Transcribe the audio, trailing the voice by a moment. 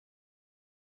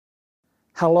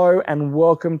Hello and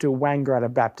welcome to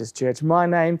Wangaratta Baptist Church. My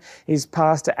name is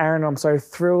Pastor Aaron. I'm so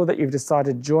thrilled that you've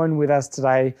decided to join with us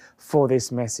today for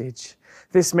this message.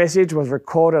 This message was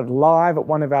recorded live at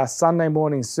one of our Sunday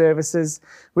morning services,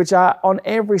 which are on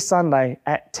every Sunday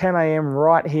at 10 a.m.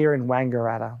 right here in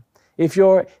Wangaratta. If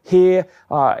you're here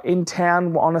in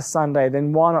town on a Sunday,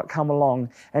 then why not come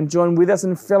along and join with us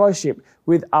in fellowship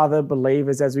with other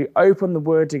believers as we open the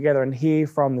Word together and hear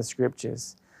from the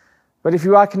Scriptures. But if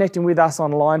you are connecting with us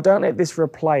online, don't let this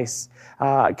replace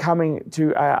coming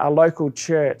to a local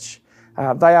church.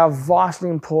 They are vitally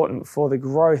important for the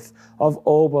growth of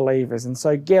all believers. And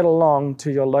so get along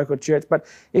to your local church. But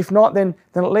if not, then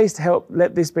at least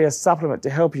let this be a supplement to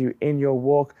help you in your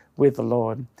walk with the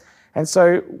Lord. And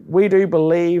so we do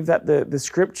believe that the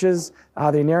Scriptures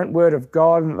are the inerrant Word of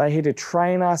God, and they're here to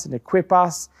train us and equip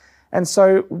us. And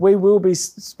so we will be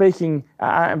speaking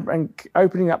and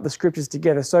opening up the Scriptures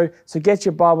together. So get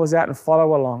your Bibles out and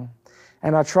follow along.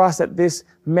 And I trust that this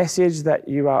message that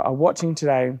you are watching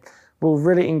today will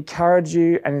really encourage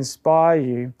you and inspire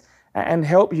you and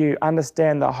help you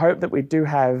understand the hope that we do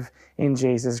have in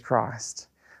Jesus Christ.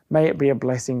 May it be a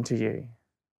blessing to you.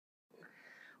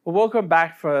 Well, welcome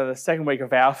back for the second week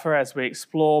of Alpha as we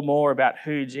explore more about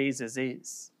who Jesus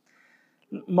is.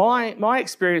 My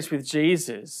experience with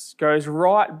Jesus goes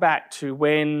right back to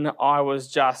when I was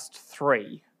just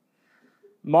 3.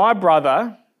 My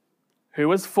brother, who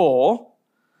was 4,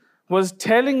 was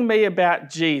telling me about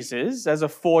Jesus, as a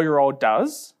 4-year-old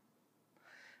does,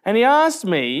 and he asked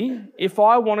me if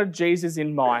I wanted Jesus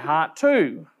in my heart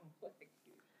too.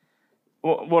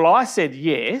 Well, I said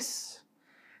yes,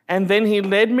 and then he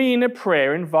led me in a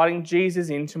prayer inviting Jesus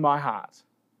into my heart.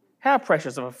 How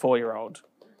precious of a 4-year-old.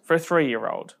 For a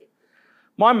 3-year-old.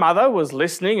 My mother was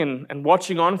listening and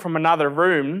watching on from another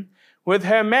room with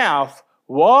her mouth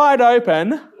wide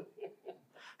open,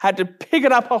 had to pick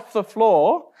it up off the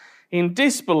floor in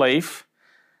disbelief,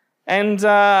 and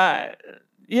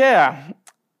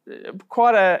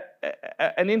quite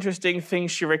an interesting thing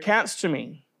she recounts to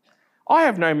me. I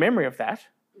have no memory of that,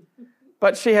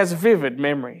 but she has vivid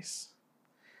memories.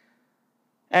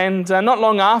 And not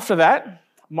long after that,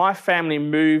 my family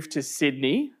moved to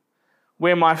Sydney,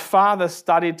 where my father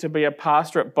studied to be a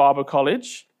pastor at Bible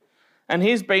College, and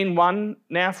he's been one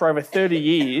now for over 30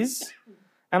 years,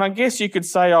 and I guess you could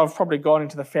say I've probably gone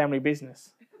into the family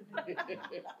business.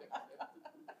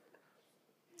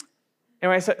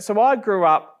 Anyway, so I grew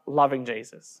up loving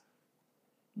Jesus.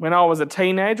 When I was a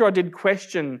teenager, I did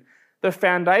question the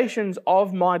foundations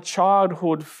of my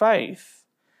childhood faith.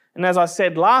 And as I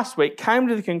said last week, came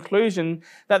to the conclusion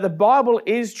that the Bible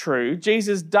is true,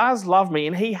 Jesus does love me,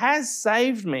 and he has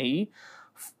saved me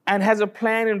and has a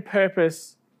plan and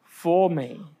purpose for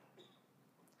me.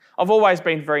 I've always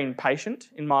been very impatient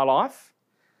in my life,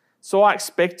 so I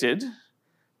expected,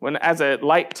 as a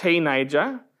late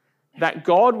teenager, that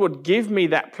God would give me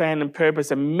that plan and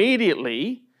purpose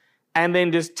immediately and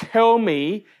then just tell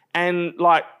me and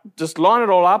just line it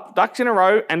all up, ducks in a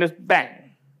row, and just bang.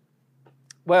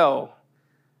 Well,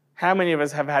 how many of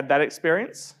us have had that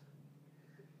experience?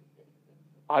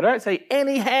 I don't see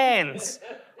any hands.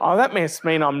 Oh, that must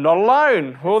mean I'm not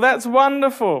alone. Well, that's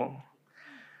wonderful.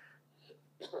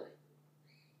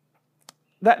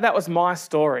 That was my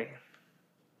story.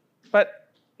 But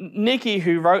Nikki,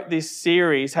 who wrote this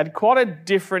series, had quite a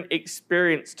different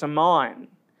experience to mine.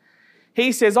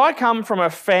 He says, I come from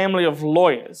a family of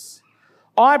lawyers.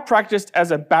 I practiced as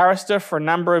a barrister for a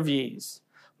number of years.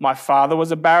 My father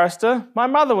was a barrister. My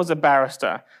mother was a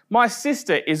barrister. My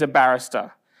sister is a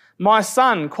barrister. My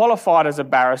son qualified as a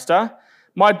barrister.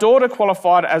 My daughter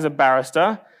qualified as a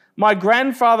barrister. My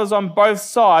grandfathers on both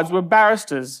sides were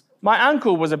barristers. My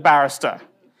uncle was a barrister.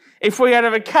 If we had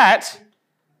a cat,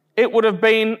 it would have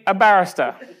been a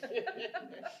barrister.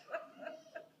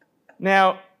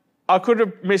 Now, I could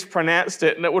have mispronounced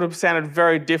it and it would have sounded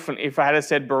very different if I had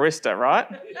said barista, right?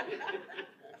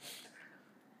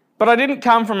 But I didn't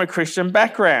come from a Christian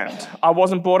background. I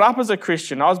wasn't brought up as a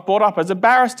Christian. I was brought up as a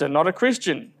barrister, not a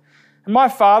Christian. And my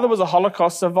father was a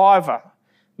Holocaust survivor.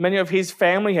 Many of his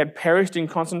family had perished in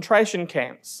concentration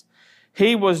camps.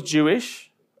 He was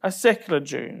Jewish, a secular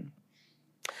Jew.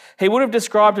 He would have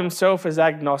described himself as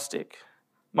agnostic.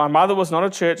 My mother was not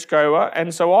a churchgoer,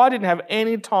 and so I didn't have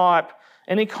any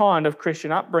kind of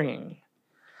Christian upbringing.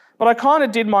 But I kind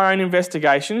of did my own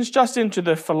investigations just into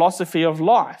the philosophy of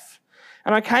life.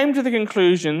 And I came to the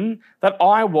conclusion that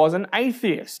I was an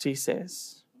atheist, he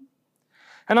says.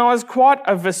 And I was quite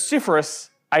a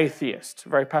vociferous atheist,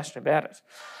 very passionate about it.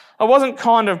 I wasn't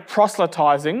kind of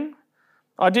proselytising.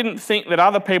 I didn't think that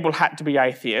other people had to be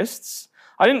atheists.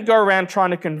 I didn't go around trying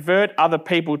to convert other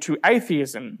people to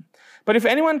atheism. But if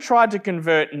anyone tried to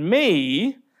convert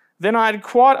me, then I had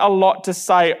quite a lot to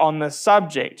say on the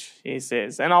subject, he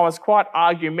says, and I was quite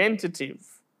argumentative.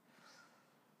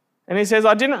 And he says,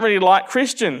 I didn't really like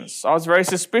Christians. I was very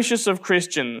suspicious of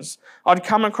Christians. I'd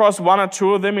come across one or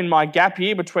two of them in my gap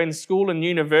year between school and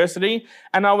university,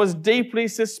 and I was deeply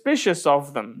suspicious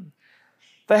of them.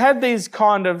 They had these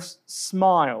kind of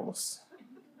smiles.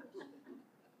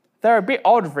 They're a bit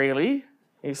odd, really,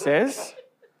 he says.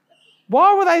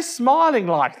 Why were they smiling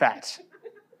like that?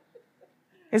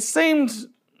 It seemed,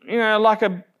 like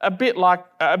a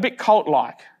bit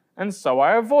cult-like, and so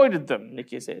I avoided them,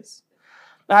 Nicky says.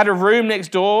 I had a room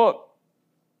next door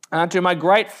to my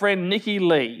great friend Nicky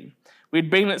Lee. We'd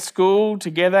been at school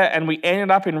together and we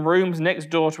ended up in rooms next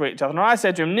door to each other. And I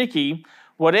said to him, Nicky,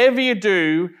 whatever you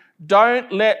do,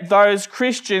 don't let those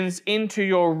Christians into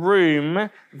your room.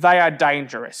 They are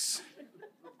dangerous.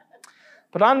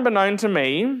 But unbeknown to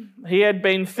me, he had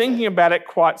been thinking about it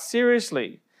quite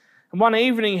seriously. And one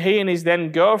evening, he and his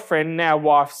then girlfriend, now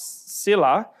wife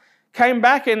Scylla, came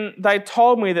back and they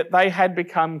told me that they had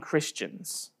become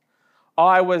Christians.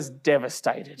 I was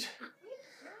devastated.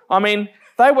 I mean,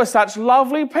 they were such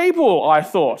lovely people, I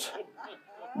thought.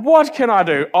 What can I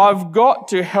do? I've got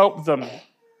to help them.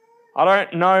 I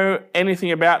don't know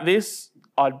anything about this.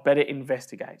 I'd better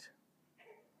investigate.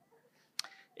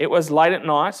 It was late at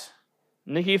night.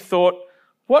 Nicky thought,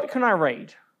 what can I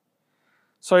read?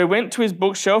 So he went to his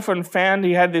bookshelf and found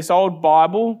he had this old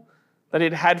Bible that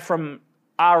he'd had from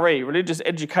RE, Religious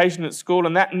Education at School,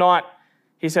 and that night,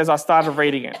 he says, I started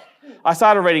reading it. I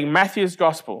started reading Matthew's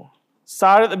Gospel.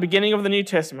 Started at the beginning of the New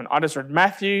Testament. I just read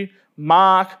Matthew,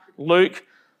 Mark, Luke.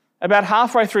 About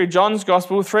halfway through John's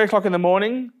Gospel, 3 o'clock in the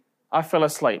morning, I fell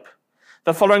asleep.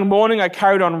 The following morning, I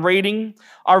carried on reading.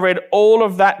 I read all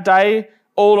of that day,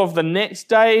 all of the next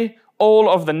day, all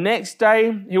of the next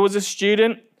day. He was a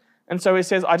student, and so he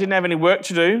says, I didn't have any work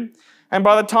to do. And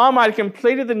by the time I had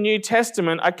completed the New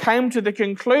Testament, I came to the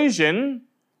conclusion,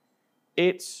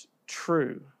 it's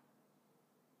true.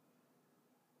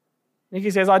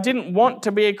 Nicky says, I didn't want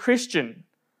to be a Christian,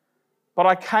 but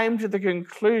I came to the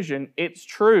conclusion, it's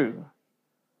true.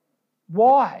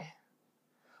 Why?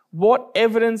 What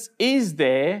evidence is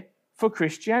there for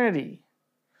Christianity?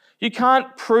 You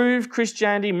can't prove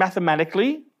Christianity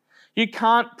mathematically. You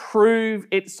can't prove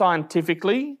it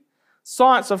scientifically.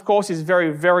 Science, of course, is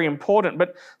very, very important,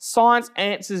 but science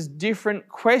answers different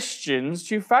questions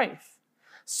to faith.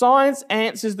 Science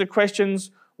answers the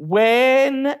questions,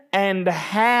 when and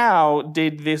how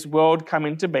did this world come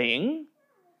into being?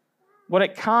 What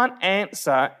it can't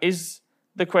answer is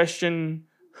the question,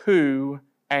 who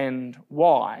and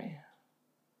why.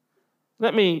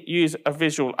 Let me use a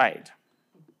visual aid.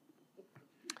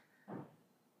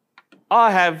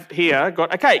 I have here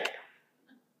got a cake.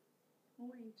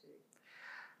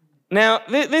 Now,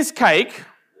 this cake,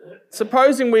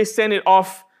 supposing we send it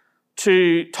off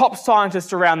to top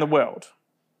scientists around the world.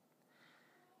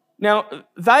 Now,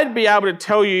 they'd be able to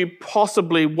tell you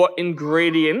possibly what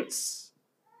ingredients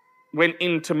went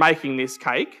into making this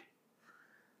cake.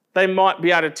 They might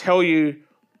be able to tell you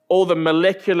all the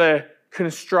molecular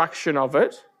construction of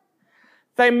it.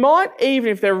 They might even,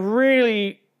 if they're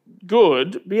really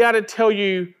good, be able to tell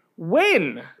you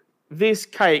when this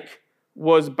cake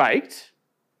was baked.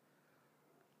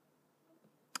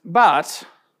 But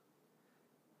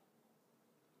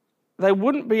they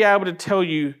wouldn't be able to tell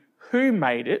you who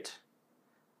made it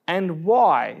and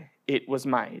why it was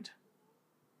made.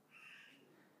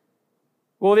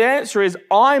 Well, the answer is,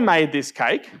 I made this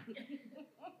cake.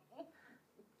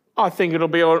 I think it'll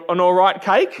be an all right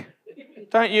cake,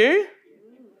 don't you?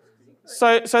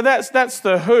 So that's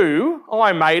the who.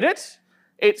 I made it.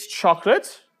 It's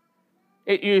chocolate.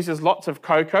 It uses lots of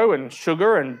cocoa and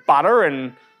sugar and butter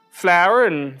and flour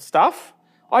and stuff.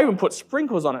 I even put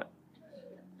sprinkles on it.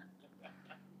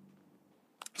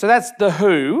 So that's the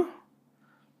who.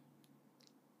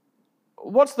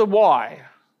 What's the why?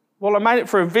 Well, I made it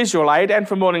for a visual aid and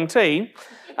for morning tea,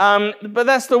 but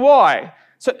that's the why.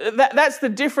 So that's the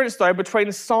difference, though,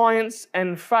 between science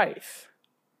and faith.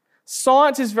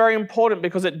 Science is very important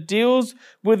because it deals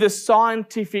with the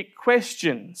scientific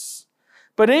questions.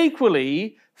 But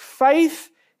equally, faith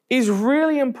is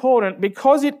really important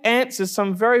because it answers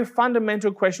some very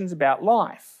fundamental questions about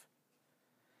life.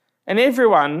 And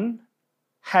everyone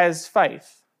has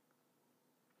faith.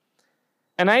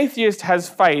 An atheist has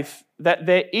faith that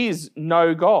there is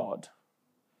no God.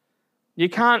 You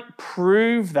can't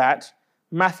prove that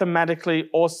mathematically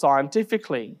or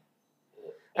scientifically.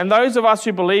 And those of us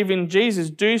who believe in Jesus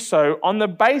do so on the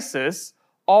basis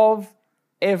of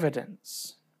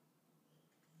evidence.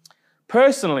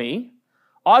 Personally,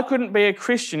 I couldn't be a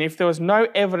Christian if there was no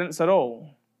evidence at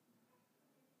all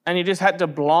and you just had to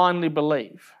blindly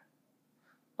believe.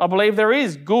 I believe there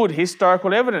is good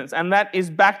historical evidence, and that is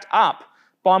backed up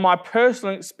by my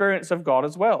personal experience of God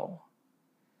as well.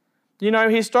 You know,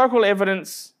 historical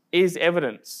evidence is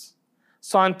evidence.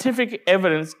 Scientific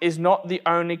evidence is not the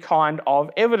only kind of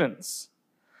evidence.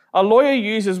 A lawyer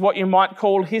uses what you might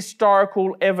call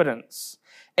historical evidence.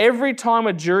 Every time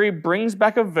a jury brings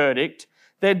back a verdict,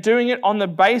 they're doing it on the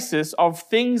basis of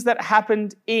things that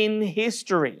happened in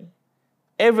history.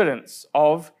 Evidence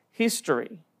of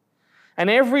history. And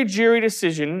every jury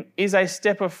decision is a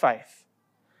step of faith.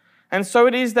 And so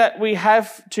it is that we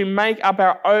have to make up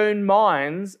our own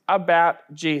minds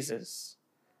about Jesus.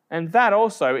 And that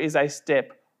also is a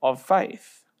step of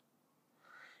faith.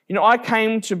 You know, I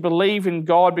came to believe in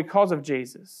God because of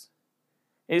Jesus.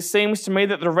 It seems to me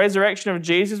that the resurrection of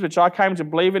Jesus, which I came to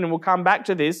believe in, and we'll come back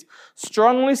to this,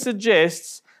 strongly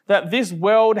suggests that this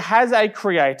world has a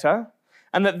creator,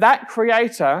 and that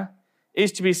creator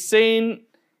is to be seen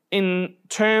in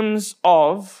terms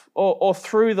of or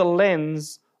through the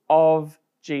lens of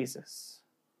Jesus.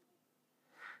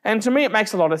 And to me, it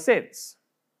makes a lot of sense.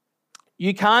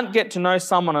 You can't get to know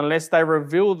someone unless they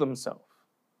reveal themselves.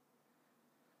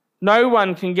 No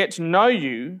one can get to know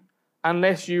you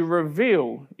unless you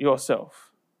reveal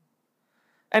yourself.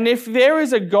 And if there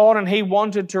is a God and he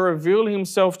wanted to reveal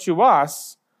himself to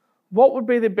us, what would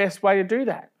be the best way to do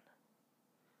that?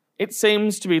 It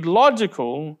seems to be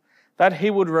logical that he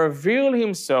would reveal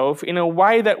himself in a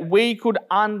way that we could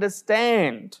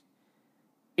understand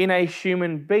in a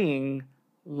human being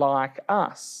like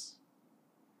us.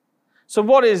 So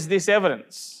what is this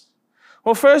evidence?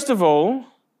 Well, first of all,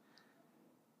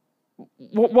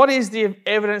 what is the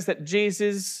evidence that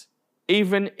Jesus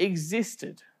even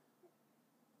existed?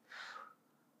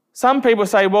 Some people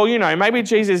say, well, you know, maybe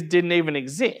Jesus didn't even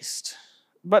exist,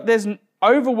 but there's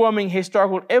overwhelming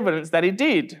historical evidence that he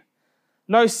did.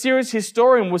 No serious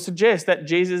historian would suggest that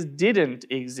Jesus didn't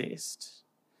exist.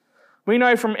 We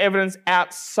know from evidence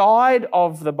outside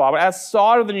of the Bible,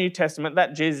 outside of the New Testament,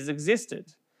 that Jesus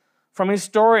existed. From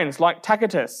historians like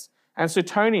Tacitus and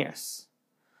Suetonius.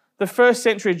 The first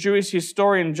century Jewish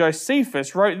historian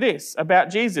Josephus wrote this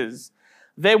about Jesus.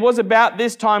 There was about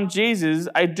this time Jesus,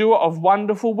 a doer of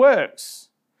wonderful works.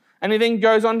 And he then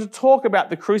goes on to talk about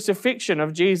the crucifixion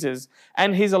of Jesus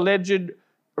and his alleged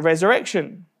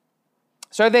resurrection.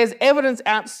 So there's evidence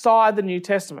outside the New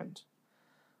Testament.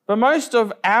 But most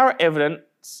of our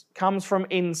evidence comes from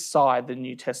inside the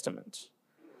New Testament.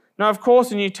 Now, of course,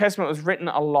 the New Testament was written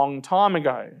a long time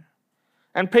ago.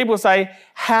 And people say,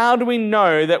 how do we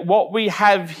know that what we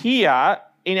have here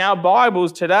in our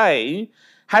Bibles today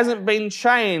hasn't been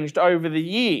changed over the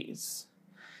years?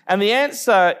 And the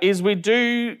answer is we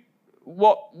do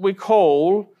what we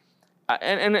call,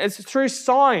 and it's through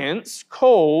science,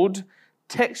 called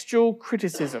textual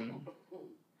criticism.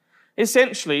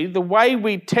 Essentially, the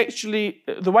way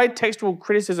textual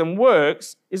criticism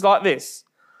works is like this.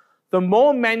 The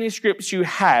more manuscripts you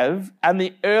have and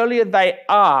the earlier they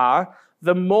are,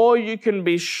 the more you can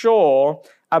be sure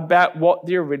about what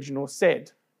the original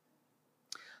said.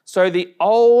 So the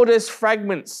oldest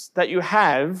fragments that you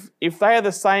have, if they are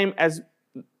the same as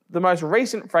the most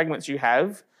recent fragments you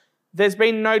have, there's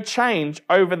been no change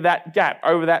over that gap,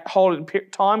 over that whole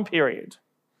time period.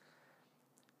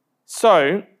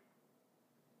 So,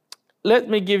 let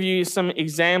me give you some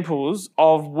examples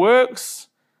of works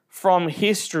from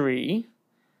history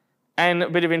and a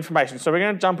bit of information. So we're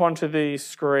going to jump onto the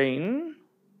screen.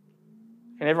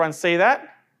 Can everyone see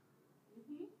that?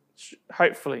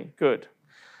 Hopefully, good.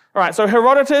 All right, so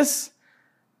Herodotus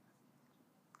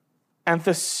and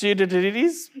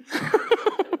Thucydides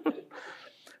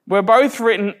were both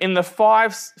written in the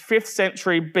 5th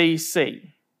century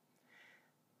BC.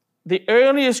 The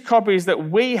earliest copies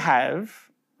that we have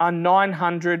are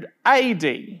 900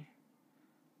 AD.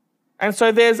 And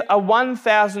so there's a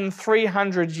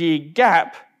 1,300-year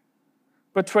gap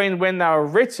between when they were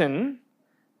written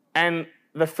and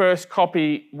the first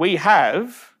copy we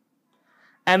have,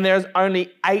 and there's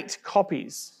only 8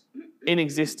 copies in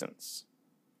existence.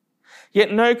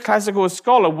 Yet no classical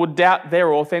scholar would doubt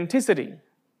their authenticity.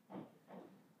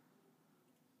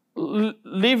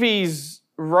 Livy's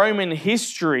Roman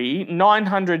history,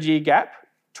 900-year gap,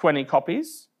 20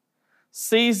 copies.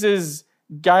 Caesar's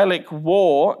Gallic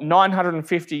War,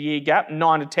 950-year gap,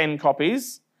 9 to 10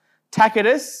 copies.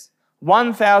 Tacitus,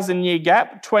 1,000-year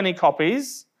gap, 20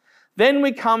 copies. Then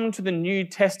we come to the New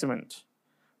Testament,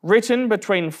 written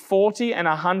between 40 and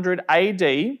 100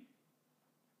 AD.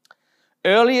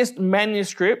 Earliest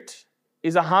manuscript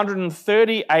is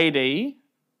 130 AD.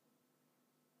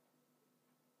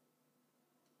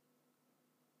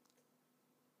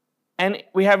 And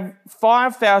we have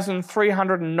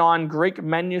 5,309 Greek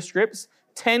manuscripts,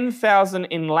 10,000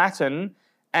 in Latin,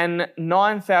 and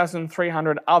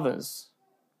 9,300 others.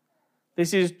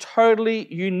 This is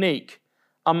totally unique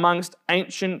amongst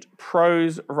ancient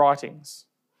prose writings.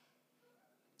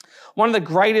 One of the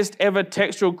greatest ever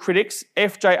textual critics,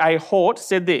 F.J.A. Hort,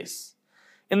 said this: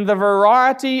 "In the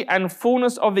variety and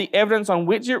fullness of the evidence on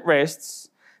which it rests,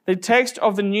 the text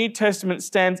of the New Testament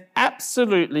stands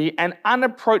absolutely and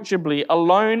unapproachably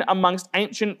alone amongst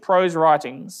ancient prose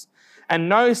writings, and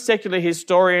no secular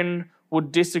historian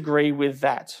would disagree with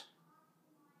that."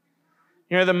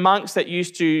 You know, the monks that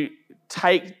used to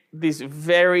take this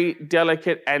very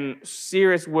delicate and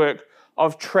serious work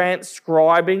of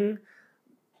transcribing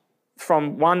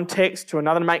from one text to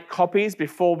another to make copies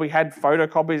before we had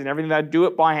photocopies and everything, they'd do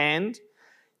it by hand.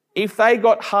 If they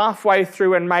got halfway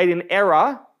through and made an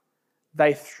error,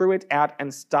 they threw it out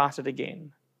and started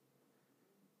again.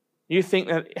 You think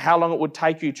that how long it would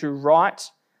take you to write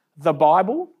the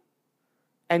Bible,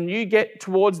 and you get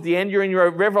towards the end, you're in your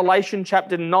Revelation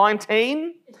chapter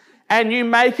 19, and you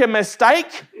make a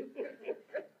mistake,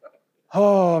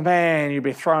 oh man, you'd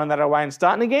be throwing that away and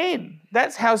starting again.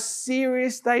 That's how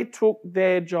serious they took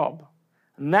their job.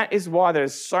 And that is why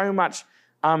there's so much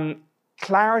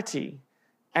clarity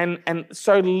and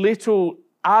so little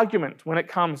argument when it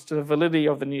comes to the validity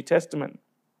of the New Testament.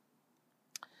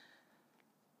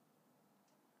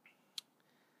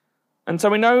 And so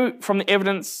we know from the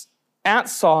evidence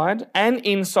outside and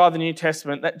inside the New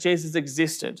Testament that Jesus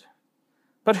existed.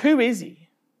 But who is he?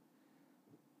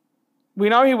 We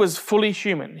know he was fully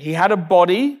human. He had a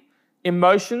body,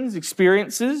 emotions,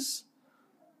 experiences.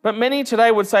 But many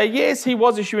today would say, yes, he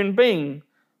was a human being.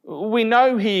 We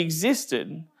know he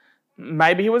existed.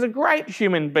 Maybe he was a great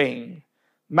human being.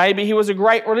 Maybe he was a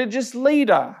great religious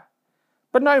leader.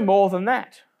 But no more than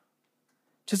that.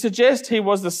 To suggest he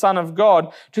was the Son of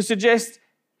God, to suggest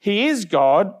he is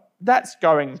God, that's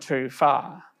going too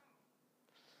far.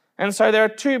 And so there are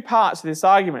two parts to this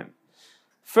argument.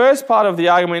 First part of the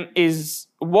argument is,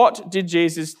 what did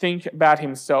Jesus think about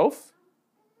himself?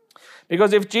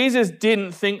 Because if Jesus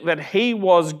didn't think that he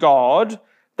was God,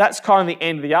 that's kind of the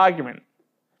end of the argument.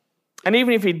 And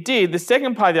even if he did, the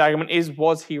second part of the argument is,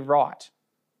 was he right?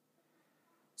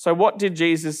 So what did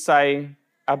Jesus say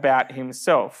about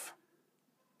himself?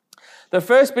 The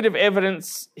first bit of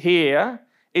evidence here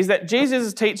is that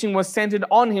Jesus' teaching was centered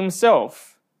on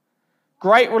himself.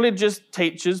 Great religious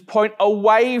teachers point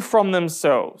away from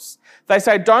themselves. They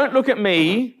say, don't look at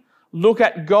me, look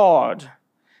at God.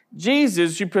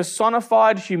 Jesus, who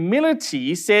personified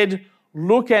humility, said,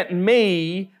 look at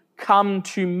me, come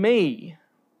to me.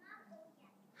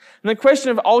 And the question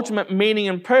of ultimate meaning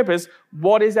and purpose,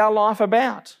 what is our life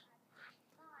about?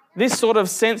 This sort of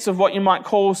sense of what you might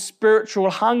call spiritual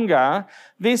hunger,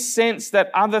 this sense that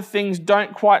other things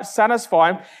don't quite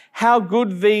satisfy, how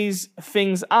good these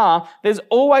things are, there's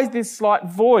always this slight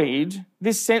void,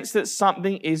 this sense that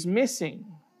something is missing.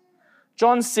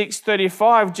 John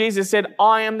 6:35, Jesus said,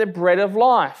 I am the bread of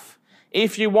life.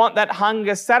 If you want that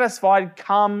hunger satisfied,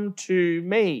 come to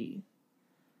me.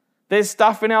 There's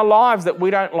stuff in our lives that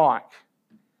we don't like.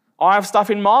 I have stuff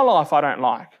in my life I don't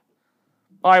like.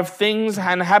 I have things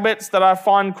and habits that I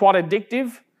find quite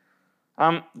addictive.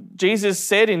 Jesus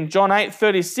said in John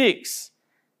 8:36,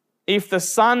 if the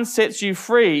Son sets you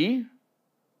free,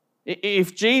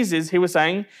 if Jesus, he was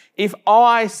saying, if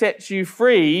I set you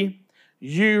free,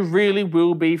 you really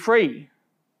will be free.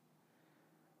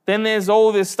 Then there's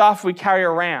all this stuff we carry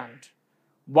around.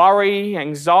 Worry,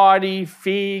 anxiety,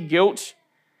 fear, guilt.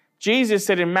 Jesus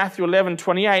said in Matthew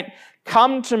 11:28,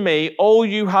 come to me, all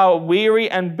you who are weary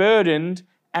and burdened,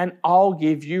 and I'll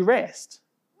give you rest.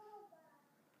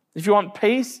 If you want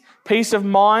peace of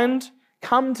mind,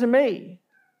 come to me.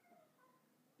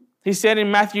 He said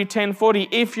in Matthew 10:40,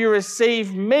 if you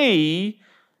receive me,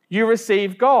 you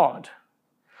receive God.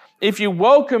 If you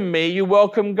welcome me, you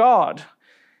welcome God.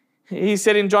 He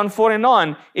said in John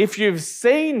 14:9, if you've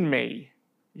seen me,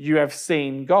 you have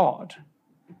seen God.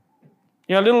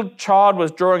 You know, a little child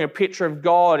was drawing a picture of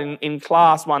God in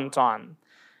class one time.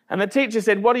 And the teacher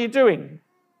said, what are you doing?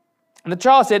 And the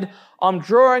child said, I'm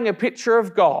drawing a picture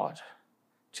of God.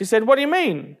 She said, what do you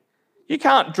mean? You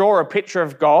can't draw a picture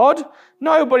of God.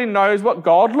 Nobody knows what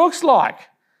God looks like.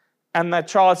 And the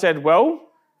child said, well,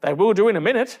 they will do in a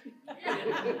minute.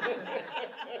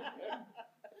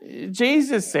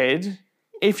 Jesus said,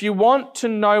 if you want to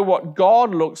know what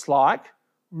God looks like,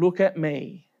 look at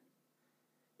me.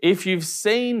 If you've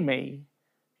seen me,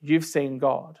 you've seen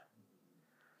God.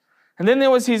 And then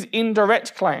there was his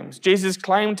indirect claims. Jesus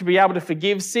claimed to be able to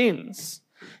forgive sins.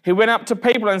 He went up to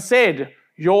people and said,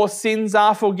 "Your sins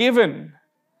are forgiven."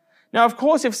 Now, of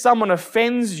course, if someone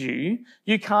offends you,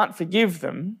 you can't forgive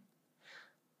them.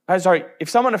 If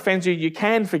someone offends you, you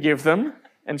can forgive them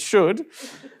and should.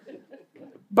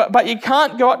 But you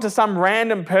can't go up to some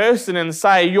random person and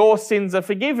say, "Your sins are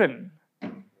forgiven."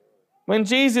 When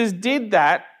Jesus did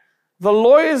that, the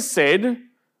lawyers said,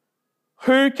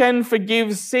 "Who can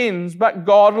forgive sins but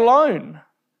God alone?"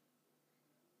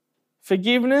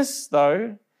 Forgiveness,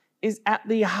 though, is at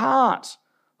the heart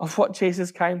of what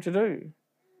Jesus came to do,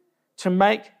 to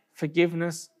make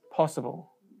forgiveness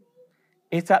possible.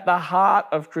 It's at the heart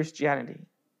of Christianity.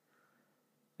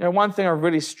 You know, one thing I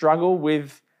really struggle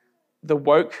with the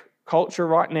woke culture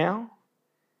right now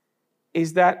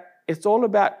is that it's all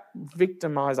about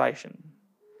victimization,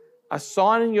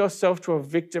 assigning yourself to a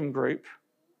victim group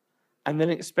and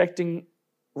then expecting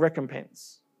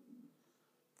recompense.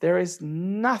 There is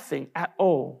nothing at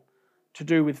all to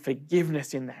do with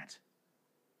forgiveness in that.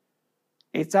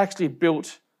 It's actually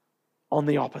built on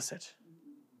the opposite.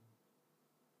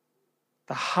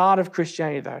 The heart of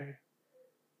Christianity, though,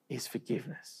 is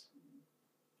forgiveness.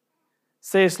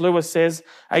 C.S. Lewis says,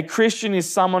 "A Christian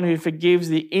is someone who forgives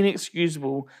the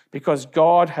inexcusable because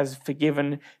God has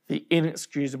forgiven the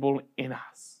inexcusable in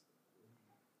us."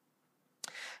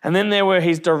 And then there were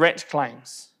his direct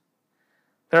claims.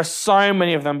 There are so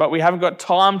many of them, but we haven't got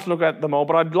time to look at them all.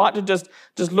 But I'd like to just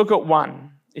look at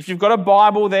one. If you've got a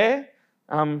Bible there,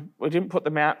 we didn't put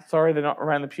them out. Sorry, they're not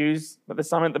around the pews, but there's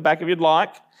some at the back if you'd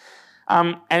like.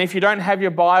 And if you don't have your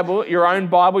Bible, your own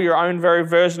very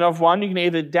version of one, you can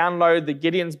either download the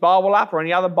Gideon's Bible app or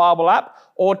any other Bible app,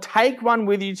 or take one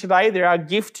with you today. They're our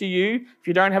gift to you. If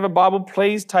you don't have a Bible,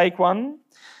 please take one.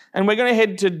 And we're going to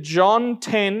head to John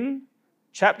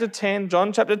chapter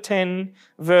 10,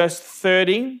 verse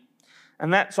 30.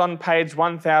 And that's on page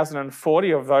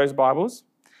 1040 of those Bibles.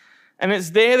 And it's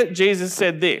there that Jesus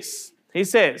said this. He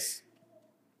says,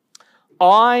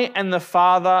 "I and the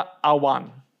Father are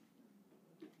one."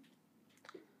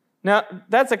 Now,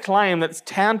 that's a claim that's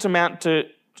tantamount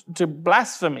to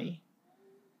blasphemy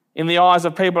in the eyes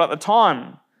of people at the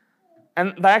time.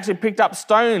 And they actually picked up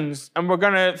stones and were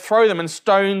going to throw them and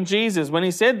stone Jesus when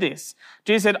he said this.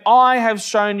 Jesus said, "I have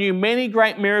shown you many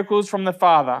great miracles from the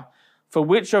Father. For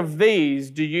which of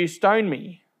these do you stone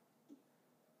me?"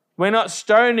 "We're not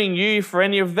stoning you for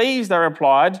any of these," they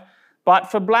replied,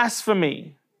 "but for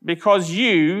blasphemy, because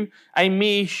you, a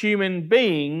mere human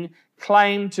being,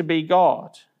 claim to be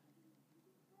God."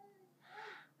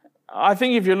 I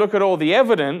think if you look at all the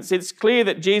evidence, it's clear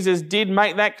that Jesus did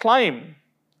make that claim.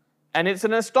 And it's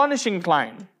an astonishing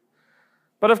claim.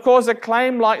 But of course, a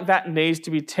claim like that needs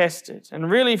to be tested. And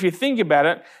really, if you think about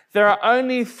it, there are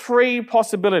only three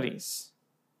possibilities.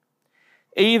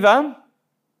 Either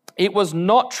it was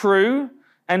not true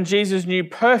and Jesus knew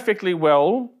perfectly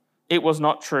well it was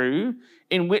not true,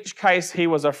 in which case he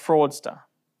was a fraudster.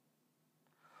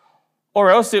 Or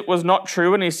else it was not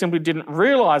true and he simply didn't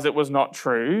realize it was not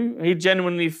true. He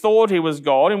genuinely thought he was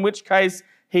God, in which case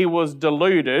he was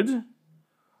deluded,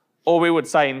 or we would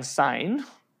say insane.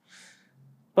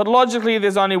 But logically,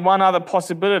 there's only one other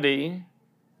possibility,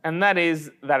 and that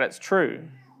is that it's true.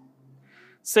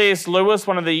 C.S. Lewis,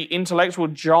 one of the intellectual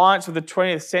giants of the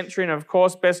 20th century, and of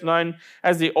course best known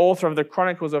as the author of the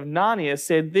Chronicles of Narnia,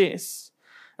 said this: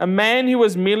 "A man who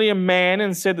was merely a man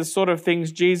and said the sort of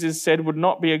things Jesus said would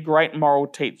not be a great moral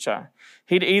teacher.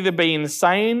 He'd either be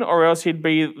insane or else he'd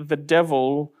be the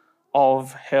devil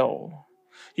of hell.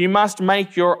 You must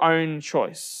make your own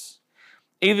choice.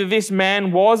 Either this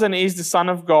man was and is the Son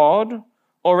of God,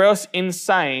 or else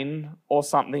insane or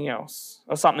something else,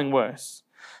 or something worse.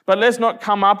 But let's not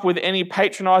come up with any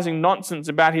patronizing nonsense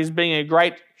about his being a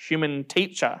great human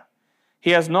teacher.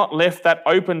 He has not left that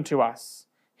open to us.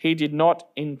 He did not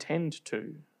intend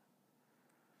to."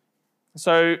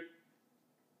 So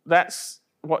that's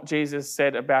what Jesus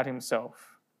said about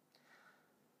himself.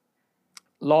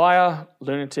 Liar,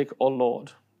 lunatic, or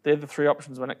Lord. They're the three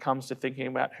options when it comes to thinking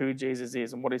about who Jesus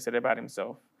is and what he said about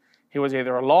himself. He was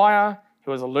either a liar, he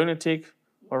was a lunatic,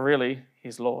 or really,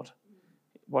 he's Lord.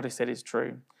 What he said is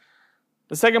true.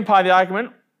 The second part of the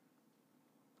argument,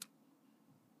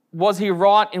 was he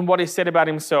right in what he said about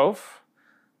himself?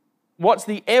 What's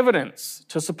the evidence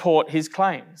to support his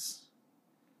claims?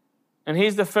 And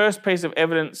here's the first piece of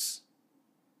evidence: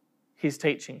 his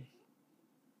teaching.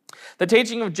 The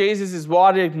teaching of Jesus is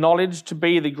widely acknowledged to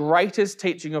be the greatest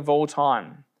teaching of all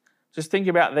time. Just think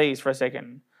about these for a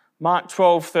second. Mark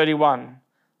 12:31,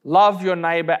 love your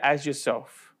neighbour as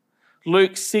yourself.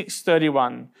 Luke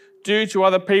 6:31, do to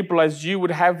other people as you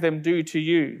would have them do to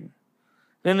you.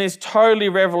 Then there's totally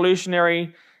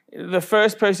revolutionary, the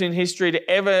first person in history to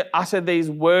ever utter these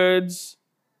words,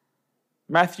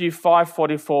 Matthew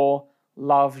 5:44,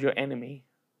 love your enemy.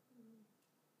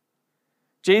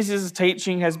 Jesus'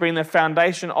 teaching has been the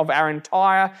foundation of our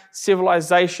entire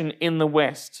civilization in the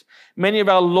West. Many of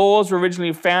our laws were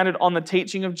originally founded on the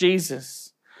teaching of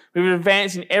Jesus. We've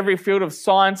advanced in every field of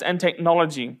science and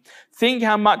technology. Think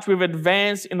how much we've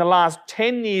advanced in the last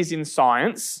 10 years in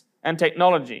science and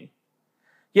technology.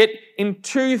 Yet in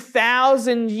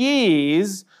 2,000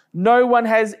 years, no one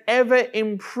has ever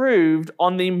improved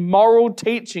on the moral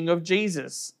teaching of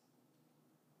Jesus.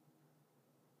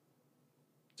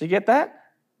 Do you get that?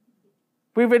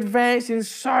 We've advanced in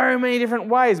so many different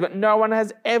ways, but no one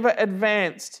has ever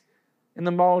advanced in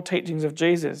the moral teachings of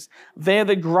Jesus. They're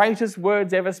the greatest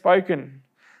words ever spoken.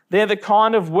 They're the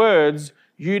kind of words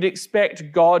you'd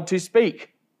expect God to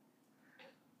speak.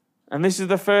 And this is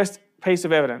the first piece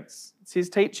of evidence. It's his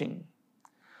teaching.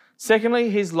 Secondly,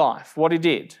 his life, what he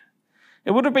did.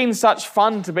 It would have been such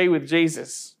fun to be with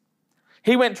Jesus.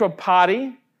 He went to a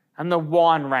party and the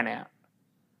wine ran out.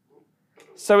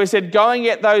 So he said, go and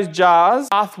get those jars,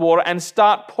 bath water, and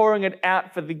start pouring it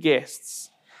out for the guests.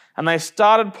 And they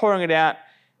started pouring it out,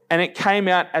 and it came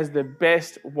out as the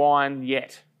best wine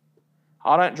yet.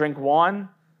 I don't drink wine,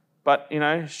 but,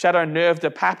 Chateau Neuve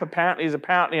de Pape apparently is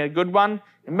a good one.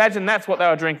 Imagine that's what they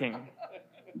were drinking.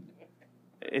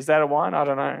 Is that a wine? I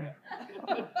don't know.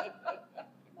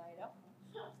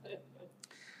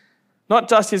 Not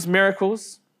just his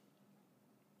miracles,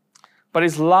 but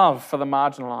his love for the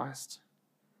marginalised.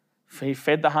 He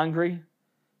fed the hungry,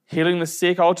 healing the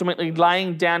sick, ultimately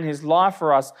laying down his life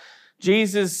for us.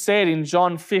 Jesus said in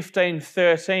John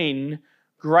 15:13,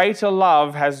 greater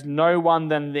love has no one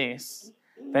than this,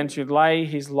 than to lay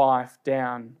his life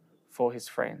down for his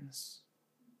friends.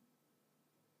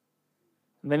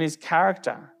 And then his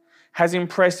character has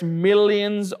impressed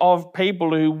millions of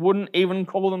people who wouldn't even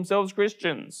call themselves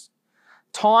Christians.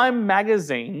 Time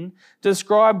magazine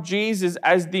described Jesus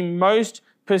as the most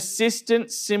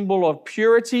persistent symbol of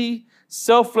purity,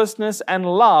 selflessness, and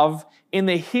love in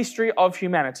the history of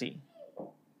humanity.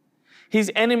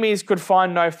 His enemies could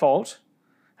find no fault,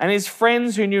 and his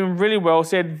friends who knew him really well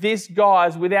said, this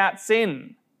guy's without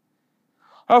sin.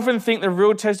 I often think the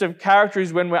real test of character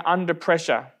is when we're under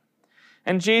pressure.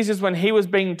 And Jesus, when he was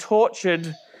being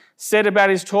tortured, said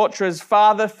about his torturers,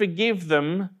 Father, forgive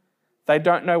them, they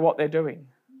don't know what they're doing.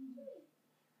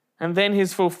 And then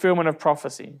his fulfillment of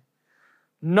prophecy.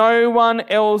 No one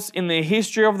else in the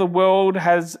history of the world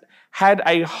has had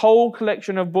a whole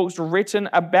collection of books written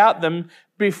about them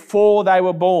before they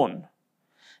were born.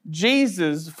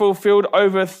 Jesus fulfilled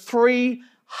over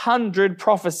 300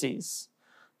 prophecies,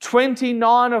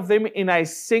 29 of them in a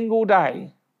single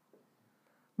day.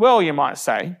 Well, you might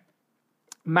say,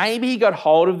 maybe he got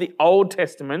hold of the Old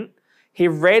Testament, he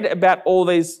read about all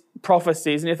these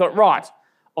prophecies, and he thought, right,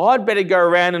 I'd better go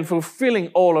around and fulfilling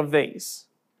all of these.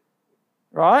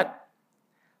 Right?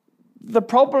 The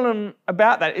problem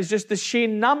about that is just the sheer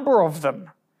number of them.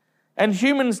 And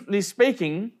humanly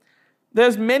speaking,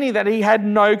 there's many that he had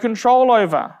no control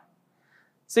over.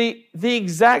 See, the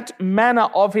exact manner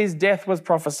of his death was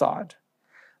prophesied.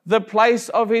 The place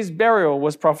of his burial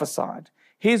was prophesied.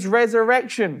 His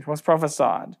resurrection was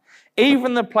prophesied.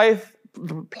 Even the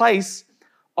place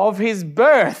of his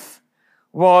birth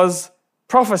was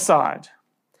prophesied.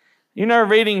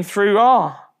 Reading through,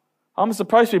 I'm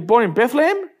supposed to be born in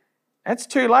Bethlehem? That's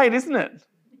too late, isn't it?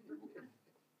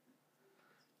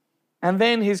 And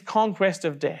then his conquest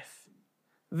of death.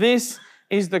 This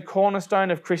is the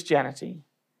cornerstone of Christianity.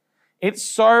 It's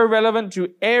so relevant to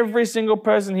every single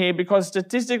person here because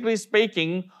statistically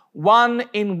speaking, 1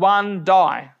 in 1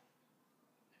 die.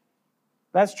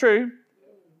 That's true.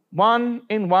 1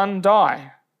 in 1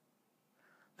 die.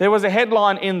 There was a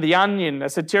headline in The Onion, a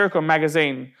satirical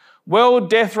magazine, world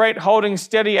death rate holding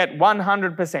steady at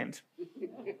 100%.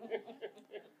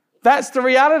 That's the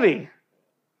reality.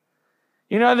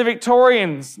 The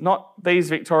Victorians, not these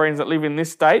Victorians that live in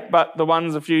this state, but the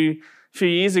ones a few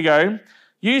years ago,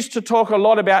 used to talk a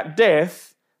lot about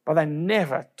death, but they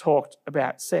never talked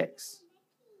about sex.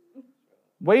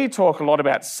 We talk a lot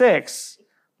about sex,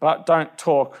 but don't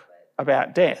talk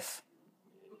about death.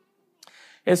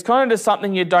 It's kind of just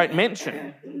something you don't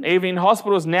mention. Even in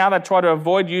hospitals now, they try to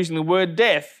avoid using the word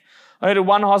death. I heard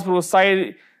one hospital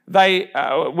say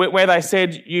where they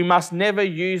said you must never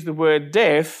use the word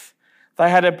death.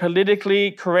 They had a politically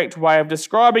correct way of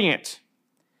describing it.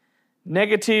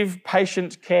 Negative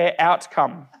patient care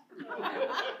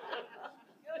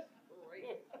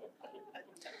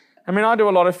I mean, I do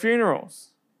a lot of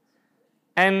funerals,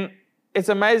 and it's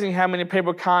amazing how many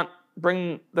people can't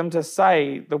bring them to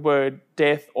say the word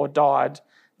death or died.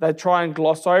 They try and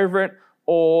gloss over it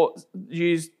or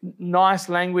use nice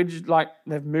language like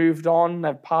they've moved on,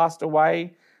 they've passed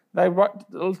away.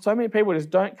 So many people just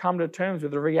don't come to terms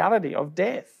with the reality of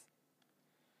death.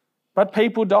 But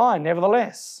people die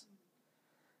nevertheless.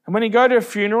 And when you go to a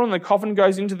funeral and the coffin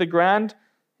goes into the ground,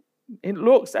 it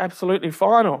looks absolutely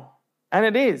final. And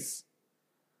it is.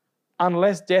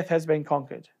 Unless death has been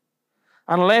conquered.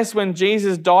 Unless when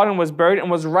Jesus died and was buried and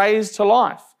was raised to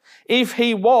life. If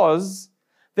he was,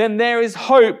 then there is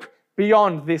hope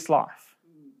beyond this life.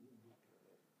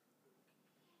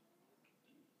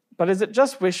 But is it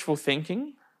just wishful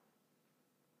thinking?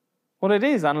 Well, it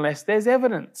is, unless there's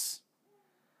evidence.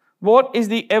 What is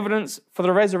the evidence for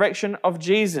the resurrection of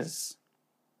Jesus?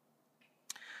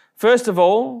 First of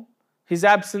all, his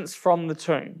absence from the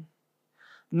tomb.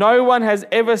 No one has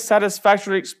ever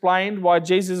satisfactorily explained why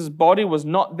Jesus' body was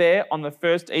not there on the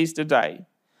first Easter day.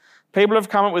 People have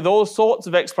come up with all sorts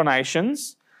of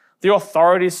explanations. The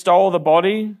authorities stole the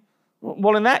body.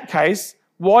 Well, in that case,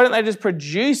 why don't they just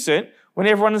produce it when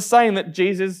everyone is saying that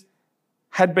Jesus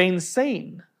had been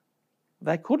seen?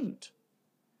 They couldn't.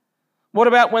 What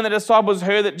about when the disciples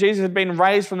heard that Jesus had been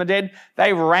raised from the dead?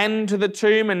 They ran to the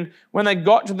tomb, and when they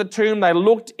got to the tomb, they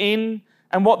looked in,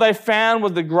 and what they found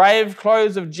was the grave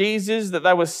clothes of Jesus, that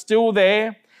they were still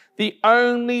there. The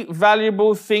only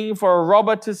valuable thing for a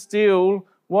robber to steal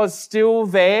was still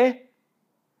there.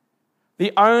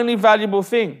 The only valuable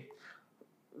thing.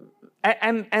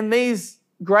 And these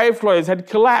grave clothes had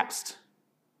collapsed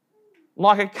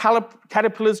like a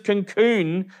caterpillar's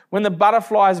cocoon when the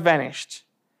butterflies vanished.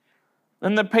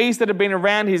 And the piece that had been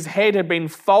around his head had been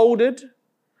folded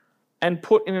and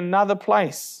put in another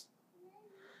place.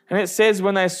 And it says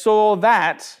when they saw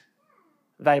that,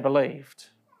 they believed.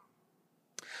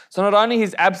 So not only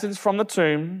his absence from the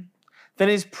tomb, then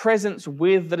his presence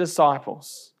with the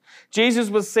disciples. Jesus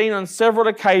was seen on several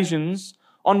occasions,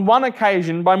 on one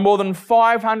occasion by more than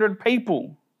 500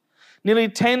 people, nearly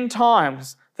 10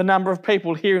 times the number of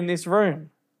people here in this room.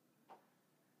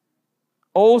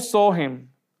 All saw him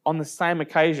on the same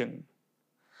occasion.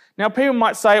 Now, people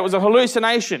might say it was a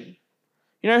hallucination.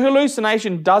 You know,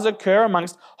 hallucination does occur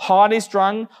amongst highly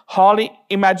strung, highly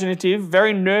imaginative,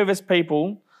 very nervous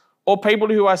people, or people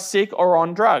who are sick or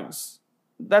on drugs.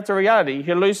 That's a reality.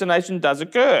 Hallucination does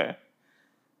occur.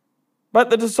 But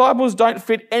the disciples don't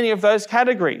fit any of those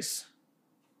categories.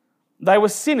 They were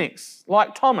cynics,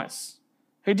 like Thomas,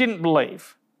 who didn't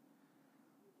believe.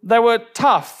 They were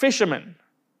tough fishermen.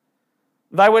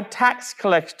 They were tax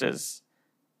collectors.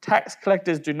 Tax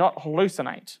collectors do not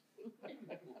hallucinate.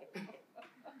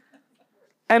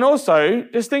 And also,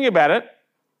 just think about it,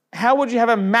 how would you have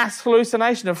a mass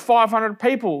hallucination of 500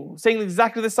 people seeing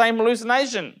exactly the same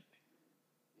hallucination?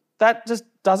 That just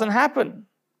doesn't happen.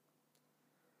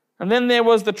 And then there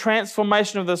was the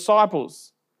transformation of the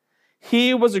disciples.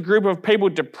 Here was a group of people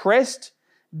depressed,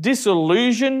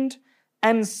 disillusioned,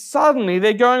 and suddenly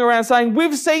they're going around saying,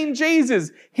 "We've seen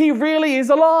Jesus. He really is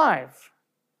alive."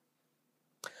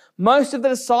 Most of the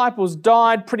disciples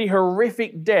died pretty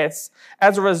horrific deaths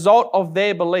as a result of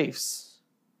their beliefs.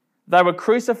 They were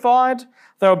crucified,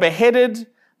 they were beheaded,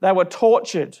 they were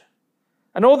tortured.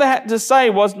 And all they had to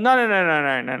say was,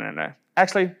 no.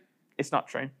 Actually, it's not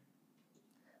true.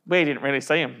 We didn't really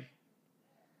see him.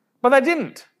 But they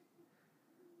didn't.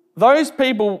 Those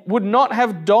people would not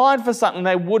have died for something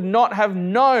they would not have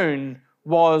known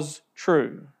was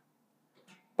true.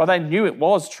 But they knew it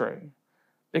was true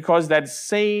because they'd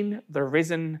seen the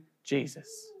risen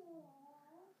Jesus.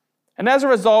 And as a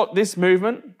result, this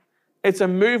movement, it's a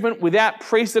movement without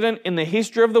precedent in the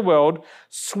history of the world,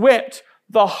 swept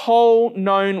the whole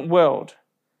known world.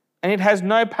 And it has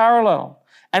no parallel.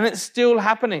 And it's still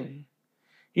happening.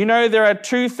 You know, there are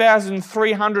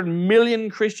 2,300 million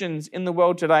Christians in the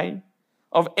world today,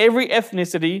 of every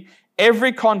ethnicity,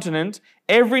 every continent,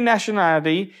 every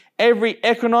nationality, every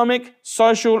economic,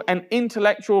 social, and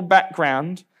intellectual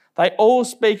background. They all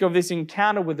speak of this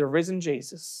encounter with the risen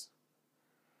Jesus.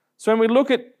 So when we look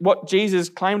at what Jesus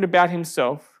claimed about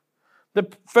himself,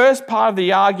 the first part of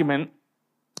the argument,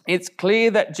 it's clear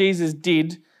that Jesus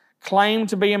did claim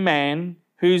to be a man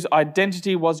whose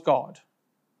identity was God.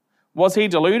 Was he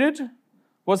deluded?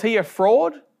 Was he a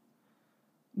fraud?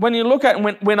 When I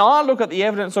look at the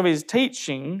evidence of his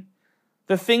teaching,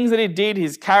 the things that he did,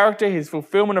 his character, his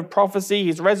fulfillment of prophecy,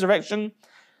 his resurrection,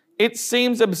 it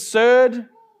seems absurd,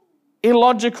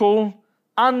 illogical,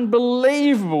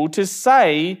 unbelievable to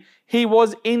say he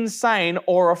was insane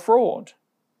or a fraud.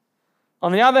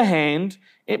 On the other hand,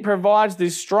 it provides the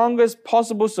strongest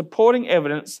possible supporting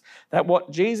evidence that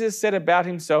what Jesus said about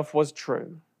himself was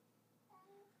true.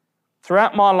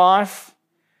 Throughout my life,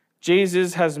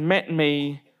 Jesus has met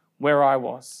me where I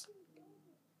was.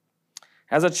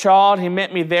 As a child, he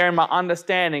met me there in my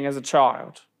understanding as a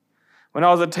child. When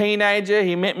I was a teenager,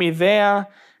 he met me there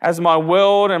as my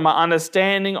world and my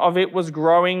understanding of it was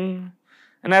growing.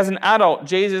 And as an adult,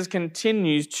 Jesus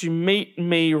continues to meet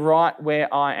me right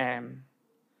where I am.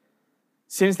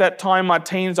 Since that time in my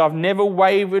teens, I've never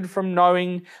wavered from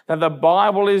knowing that the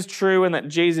Bible is true and that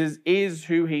Jesus is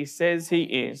who he says he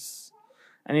is.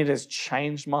 And it has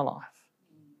changed my life.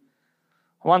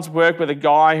 I once worked with a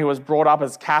guy who was brought up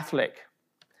as Catholic.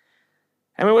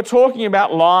 And we were talking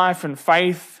about life and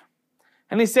faith.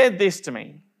 And he said this to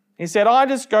me. He said, I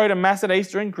just go to Mass at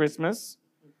Easter and Christmas,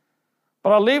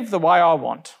 but I live the way I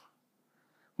want.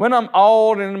 When I'm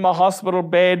old and in my hospital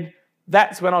bed,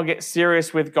 that's when I'll get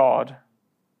serious with God.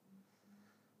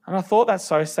 And I thought that's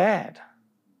so sad,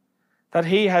 that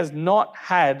he has not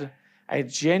had a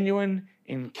genuine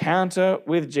encounter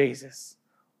with Jesus.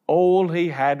 All he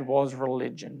had was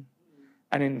religion,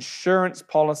 an insurance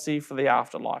policy for the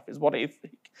afterlife is what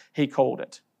he called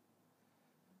it.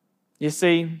 You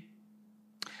see,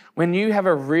 when you have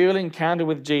a real encounter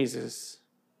with Jesus,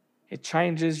 it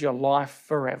changes your life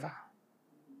forever.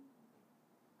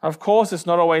 Of course, it's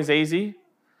not always easy.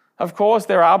 Of course,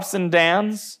 there are ups and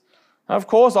downs. Of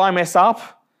course, I mess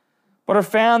up. But I've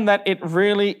found that it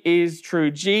really is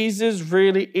true. Jesus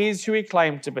really is who he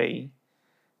claimed to be.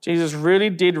 Jesus really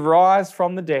did rise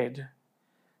from the dead.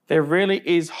 There really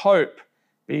is hope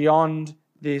beyond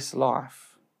this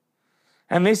life.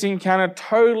 And this encounter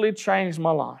totally changed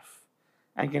my life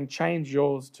and can change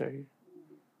yours too.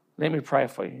 Let me pray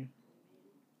for you.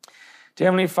 Dear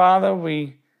Heavenly Father,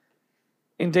 we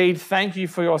indeed thank you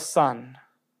for your Son.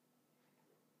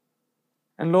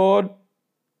 And Lord,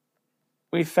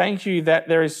 we thank you that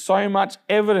there is so much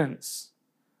evidence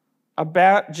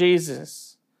about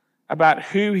Jesus, about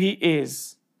who he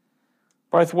is,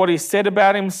 both what he said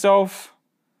about himself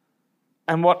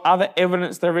and what other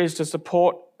evidence there is to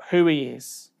support who he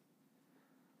is.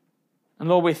 And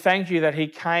Lord, we thank you that he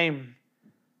came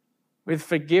with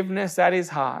forgiveness at his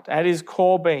heart, at his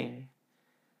core being,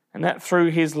 and that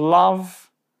through his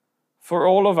love for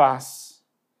all of us,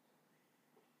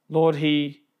 Lord,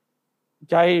 he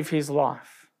gave his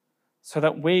life so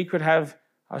that we could have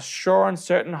a sure and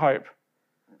certain hope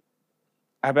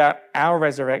about our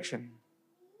resurrection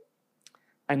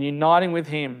and uniting with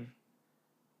him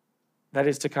that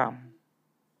is to come.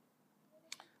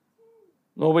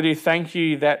 Lord, we do thank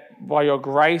you that by your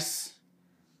grace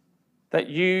that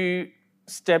you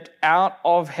stepped out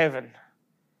of heaven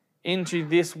into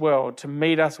this world to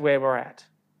meet us where we're at.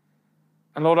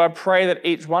 And Lord, I pray that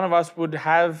each one of us would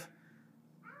have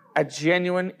a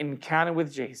genuine encounter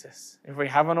with Jesus, if we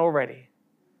haven't already.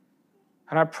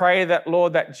 And I pray that,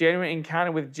 Lord, that genuine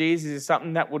encounter with Jesus is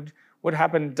something that would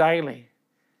happen daily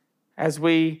as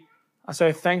we are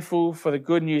so thankful for the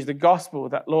good news, the gospel,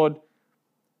 that, Lord,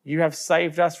 you have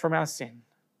saved us from our sin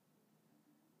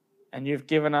and you've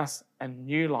given us a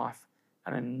new life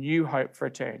and a new hope for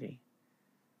eternity.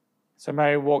 So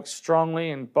may we walk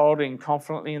strongly and boldly and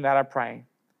confidently in that, I pray.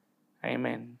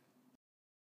 Amen.